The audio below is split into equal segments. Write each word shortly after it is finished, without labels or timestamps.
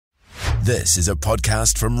This is a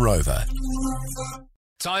podcast from Rover.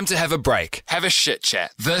 Time to have a break. Have a shit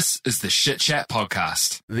chat. This is the Shit Chat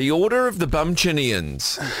Podcast. The Order of the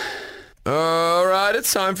Bumchinians. All right,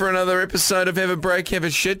 it's time for another episode of Have a Break, Have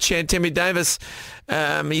a Shit Chat. Tammy Davis.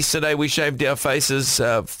 Yesterday we shaved our faces,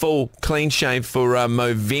 full clean shave for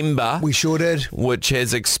Movember. We sure did. Which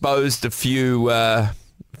has exposed a few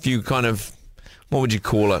kind of, what would you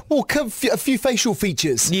call it? Well, a few facial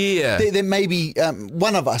features. Yeah. That maybe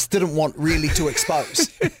one of us didn't want really to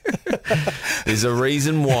expose. There's a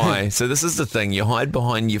reason why. So this is the thing. You hide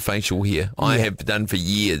behind your facial hair. I have done for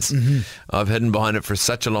years. Mm-hmm. I've hidden behind it for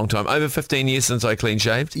such a long time. Over 15 years since I clean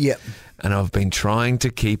shaved. Yeah. And I've been trying to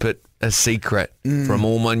keep it a secret from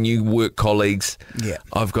all my new work colleagues. Yeah.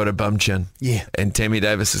 I've got a bum chin. Yeah. And Tammy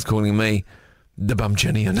Davis is calling me the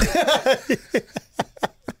Bumchinian.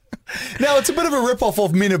 Now, it's a bit of a rip-off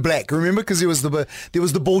of Men in Black, remember? Because there was the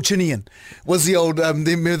Ballchinian. Was the old, I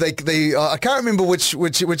can't remember which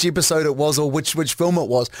episode it was or which film it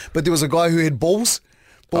was, but there was a guy who had balls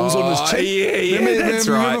on his chin. Yeah, that's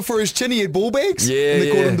right. Remember for his chin he had ball bags? Yeah, and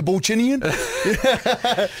they called him the Ballchinian.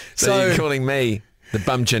 So you're calling me the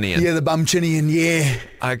Bumchinian? Yeah, the Bumchinian, yeah.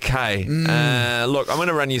 Okay. Look, I'm going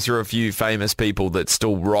to run you through a few famous people that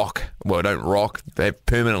still rock. Well, don't rock. They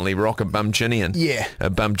permanently rock a Bumchinian. Yeah. A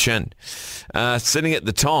bum chin. Sitting at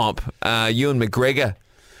the top, Ewan McGregor.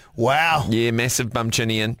 Wow. Yeah, massive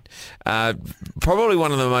Bumchinian. Probably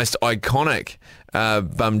one of the most iconic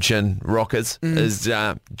bum chin rockers is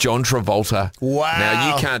John Travolta. Wow.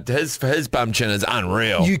 Now, you can't, his bum chin is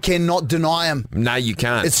unreal. You cannot deny him. No, you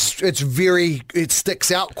can't. It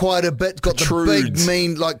sticks out quite a bit. Got Protrudes. the big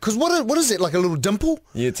mean, like, because what is it, like a little dimple?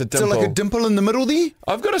 Yeah, it's a Is dimple. it like a dimple in the middle there?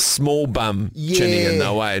 I've got a small bum chinian,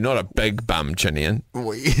 no way, not a big bum chinian.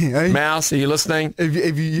 Mouse, are you listening?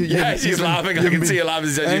 Yeah, she's laughing. I can see her laughing.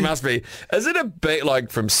 She must be. Is it a bit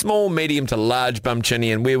like from small, medium to large bum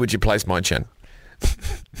chinian? Where would you place my chin?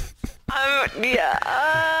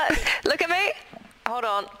 Look at me. Hold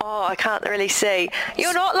on. Oh, I can't really see.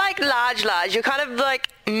 You're not like large. You're kind of like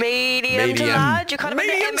medium to large. You're kind of in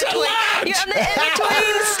the in-between. You're in the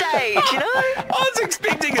in-between stage, you know? I was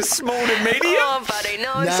expecting a small to medium. Oh, buddy,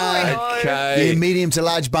 no, sorry, no. Okay. Yeah, medium to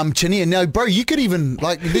large bum chinny. And now, bro, you could even,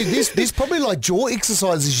 like, there's probably like jaw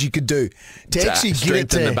exercises you could do to actually get it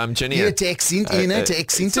strengthen the bum chinny. Yeah, to accent, to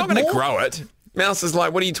accent it's not it going to more. grow it. Mouse is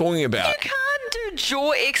like, what are you talking about? You can't do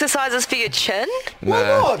jaw exercises for your chin. Why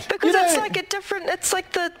not? Because it's like a different, it's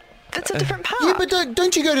a different part. Yeah, but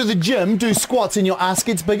don't you go to the gym, do squats and your ass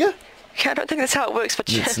gets bigger? I don't think that's how it works for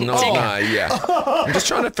chin. It's not. I'm just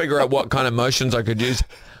trying to figure out what kind of motions I could use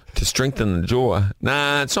to strengthen the jaw.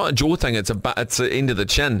 Nah, it's not a jaw thing. It's the end of the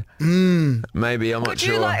chin. Maybe, I'm not Could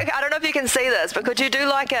you sure. I don't know if you can see this, but could you do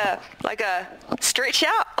like a stretch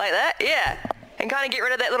out like that? Yeah. And kind of get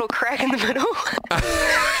rid of that little crack in the middle.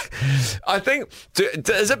 I think,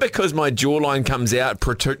 is it because my jawline comes out,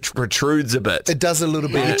 protrudes a bit? It does a little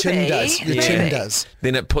bit. Your chin does. Your chin does.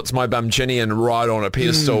 Then it puts my bum chinian right on a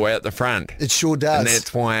pedestal out the front. It sure does. And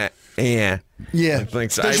that's why, yeah. Yeah. I think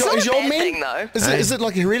so. Is not a your old bad man, thing, though. Is it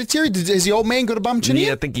like hereditary? Has your old man got a bum chin?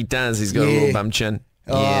 Yeah, I think he does. He's got a little bum chin.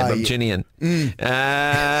 Yeah, bum chinian.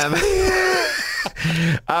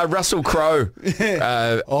 Russell Crowe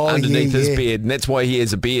underneath his beard, and that's why he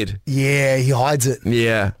has a beard. Yeah, he hides it.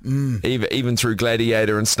 Yeah, even through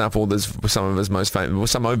Gladiator and stuff. Some of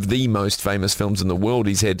the most famous films in the world.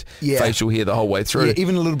 He's had facial hair the whole way through. Yeah,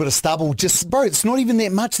 even a little bit of stubble. Just, bro, it's not even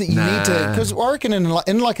that much that you need to. Because I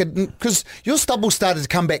reckon because your stubble started to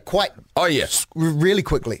come back quite. Oh yeah, really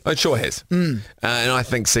quickly. It sure has. And I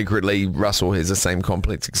think secretly Russell has the same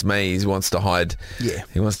complex as me. He wants to hide. Yeah,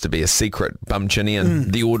 he wants to be a secret bumchinian.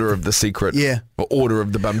 The Order of the Secret. Yeah. Or Order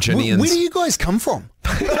of the Bumchinians. Where do you guys come from?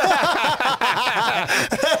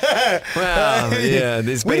 Well, yeah,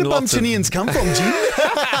 there's Where been do lots Bumchinians come from, Jim?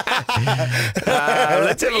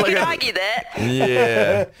 Let's have a You look can at argue that.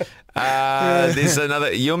 Yeah. There's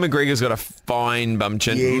another. Ewan McGregor's got a fine bum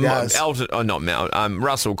chin. Yeah, he does.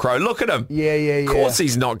 Russell Crowe. Look at him. Yeah. Of course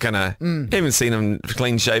he's not gonna. Haven't seen him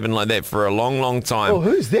clean shaven like that for a long, long time. Oh,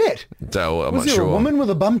 who's that? So I'm Was not there sure. a woman with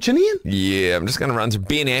a bum chinian? Yeah, I'm just gonna run to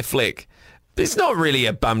Ben Affleck. There's not really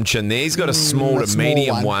a bum chin there. He's got a small to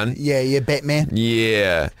medium one. Yeah, Batman.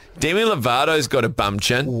 Yeah. Demi Lovato's got a bum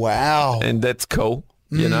chin. Wow. And that's cool,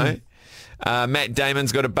 you know. Matt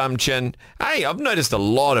Damon's got a bum chin. Hey, I've noticed a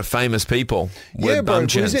lot of famous people with bum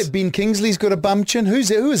chins. Who's that? Ben Kingsley's got a bum chin. Who is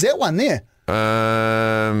that one there?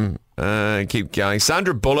 Keep going.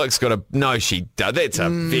 Sandra Bullock's got a... No, she does. That's a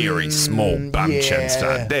very small bum chin.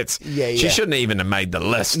 She shouldn't even have made the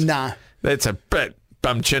list. Nah. That's a bit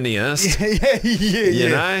bumchiniest. Yeah. You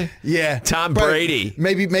know? Yeah. Tom Brady.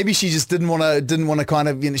 Maybe she just didn't want to kind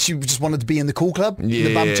of, she just wanted to be in the cool club,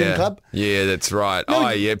 the bum chin club. Yeah, that's right.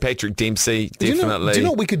 No, Patrick Dempsey, definitely. Do you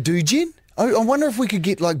know what we could do, Jen? I wonder if we could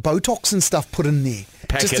get like Botox and stuff put in there.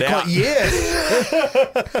 Pack just it out.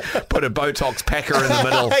 Put a Botox packer in the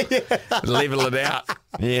middle. Level it out.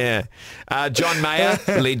 Yeah. John Mayer,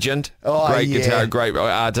 legend. Great guitar, great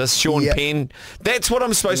artist. Sean Penn. That's what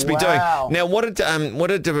I'm supposed to be doing. Now, what did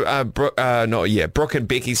Brooke and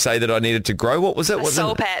Becky say that I needed to grow? What was it?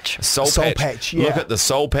 Soul patch. Soul patch. Yeah. Look at the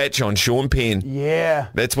soul patch on Sean Penn. Yeah.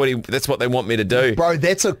 That's what they want me to do. Bro,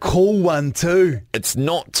 that's a cool one too. It's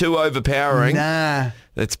not too overpowering. Nah.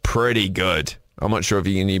 That's pretty good. I'm not sure if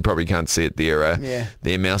you probably can't see it there.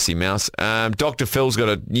 There, mousy mouse. Dr. Phil's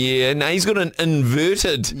got he's got an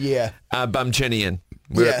inverted bumchinian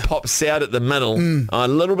where it pops out at the middle. A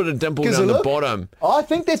little bit of dimple down the bottom. I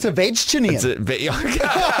think that's a veg chinian.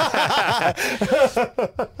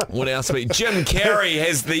 What else? Jim Carrey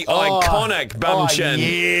has the iconic bum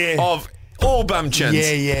chin of all bum chins.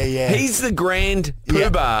 Yeah. He's the grand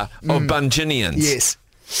poobah of bumchinians. Yes.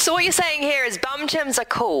 So what you're saying here is bum chins are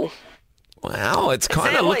cool. Wow, it's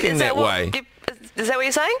kind of looking that way. Is that what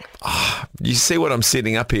you're saying? You see what I'm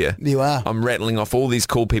setting up here? You are. I'm rattling off all these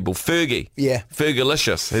cool people. Fergie. Yeah.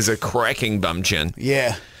 Fergalicious has a cracking bum chin.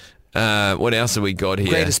 Yeah. What else have we got here?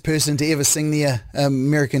 Greatest person to ever sing the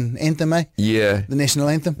American anthem, eh? Yeah. The national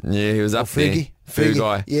anthem. Yeah, he was up there. Fergie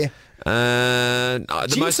guy. Yeah.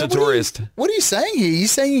 The most notorious. What are you saying here? You're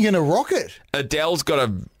saying you're going to rock it? Adele's got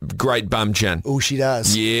a great bum chin. Oh, she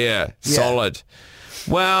does. Yeah, solid.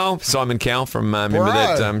 Well, Simon Cowell from remember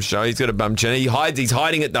that show? He's got a bum chin. He's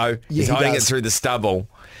hiding it though. He's hiding it through the stubble.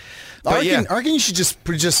 But I reckon you should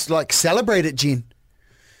just like celebrate it, Jen.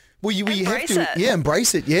 Well, you have to,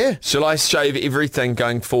 embrace it. Yeah. Shall I shave everything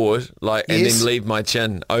going forward, and then leave my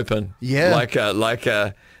chin open? Yeah. Like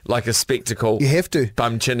a spectacle. You have to.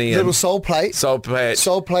 Bum chinny. Little soul plate. Soul plate.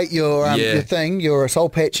 Soul plate. Your thing. Your soul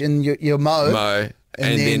patch and your mo.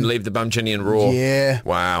 And then leave the bum chinny and raw. Yeah.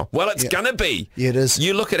 Wow. Well, it's going to be. Yeah, it is.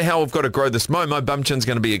 You look at how I've got to grow this mo. My bum chin's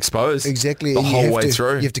going to be exposed. Exactly. The whole way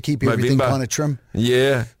through. You have to keep everything kind of trim.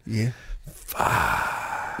 Yeah. Yeah.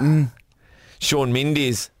 Shawn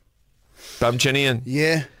Mendes. Bum chinian.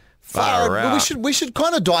 Yeah. Far out. We should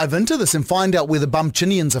kind of dive into this and find out where the bum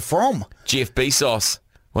chinians are from. Jeff Bezos,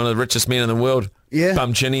 one of the richest men in the world. Yeah.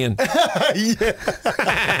 Bum chinian.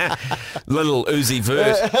 Little Uzi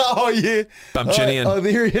Vert. Oh, yeah. Bum chinian. Oh,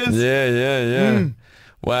 there he is. Yeah.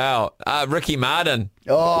 Wow. Ricky Martin.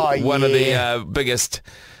 Oh, one of the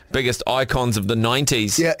biggest icons of the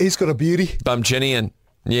 90s. Yeah, he's got a beauty. Bum chinian.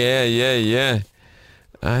 Yeah.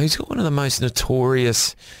 He's got one of the most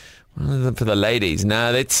notorious... For the ladies.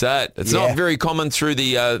 No, that's it. It's not very common through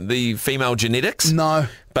the female genetics. No.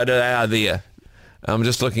 But they are there. I'm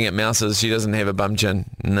just looking at Mouses. She doesn't have a bum chin.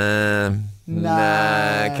 Nah.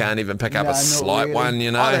 Can't even pick up a slight one,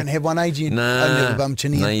 you know. I don't have one, Adrian. Nah. I don't have a bum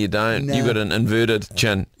chin. No, you don't. No. You've got an inverted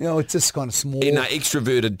chin. It's just kind of small. No,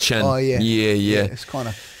 extroverted chin. Oh, yeah. Yeah. It's kind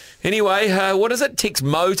of... Anyway, what is it? Text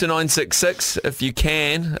Mo to 966 if you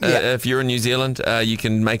can. If you're in New Zealand, you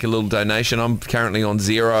can make a little donation. I'm currently on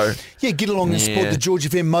zero. Yeah, get along and support the George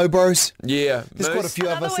FM Mo Bros. Yeah. There's quite a few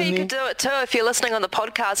of us in there. Another way you could do it too, if you're listening on the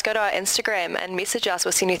podcast, go to our Instagram and message us.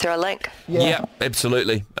 We'll send you through a link. Yeah,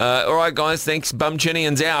 absolutely. All right, guys, thanks. Bum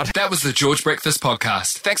Chinian's out. That was the George Breakfast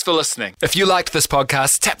Podcast. Thanks for listening. If you liked this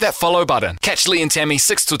podcast, tap that follow button. Catch Lee and Tammy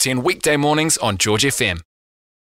 6 to 10 weekday mornings on George FM.